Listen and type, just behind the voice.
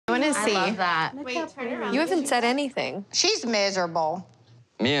want to see. I love that. Wait, turn around. You haven't said anything. She's miserable.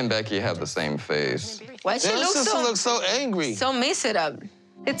 Me and Becky have the same face. Why she Your sister looks so angry. so miserable?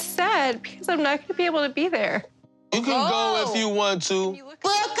 It's sad because I'm not going to be able to be there. You can go if you want to.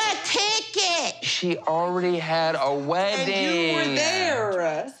 Book a ticket. She already had a wedding. And you were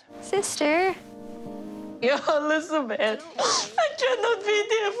there. Sister. Yo, Elizabeth, I cannot be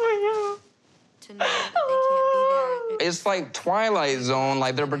there for you. To know that they can't be there. It's like Twilight Zone,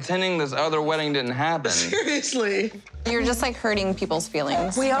 like they're pretending this other wedding didn't happen. Seriously. You're just like hurting people's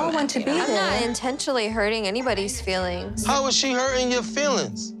feelings. We all want to be I'm there. not intentionally hurting anybody's feelings. How is she hurting your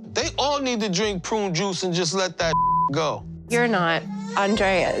feelings? They all need to drink prune juice and just let that go. You're not.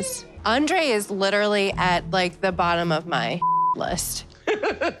 Andre is. Andre is literally at, like, the bottom of my list.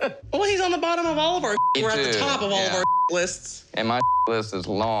 Well, he's on the bottom of all of our Me We're at the too, top of all of yeah. our lists. And my list is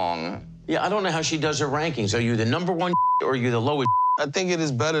long. Yeah, I don't know how she does her rankings. Are you the number one or are you the lowest? I think it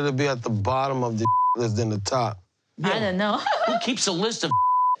is better to be at the bottom of the list than the top. I don't know. Who keeps a list of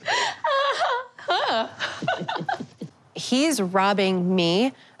He's robbing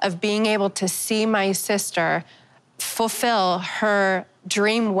me of being able to see my sister fulfill her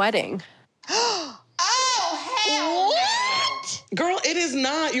dream wedding. Girl, it is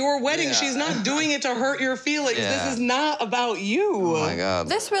not your wedding. Yeah. She's not doing it to hurt your feelings. Yeah. This is not about you. Oh my God.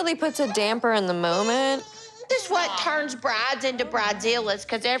 This really puts a damper in the moment. This is what turns brides into bridezillas,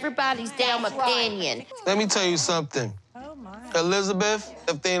 because everybody's damn opinion. Let me tell you something. Elizabeth,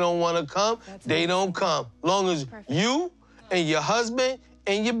 if they don't want to come, they don't come. Long as you and your husband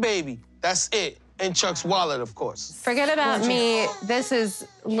and your baby, that's it. And Chuck's wallet, of course. Forget about me. This is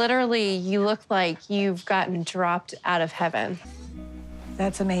literally, you look like you've gotten dropped out of heaven.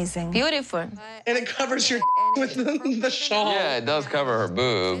 That's amazing. Beautiful. And it covers your with the shawl. Yeah, it does cover her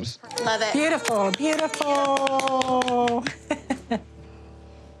boobs. Love it. Beautiful, beautiful.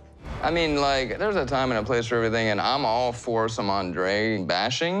 I mean, like, there's a time and a place for everything, and I'm all for some Andre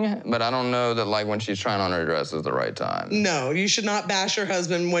bashing, but I don't know that, like, when she's trying on her dress is the right time. No, you should not bash your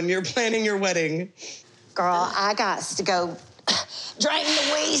husband when you're planning your wedding. Girl, I got to go drain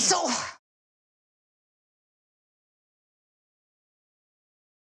the weasel.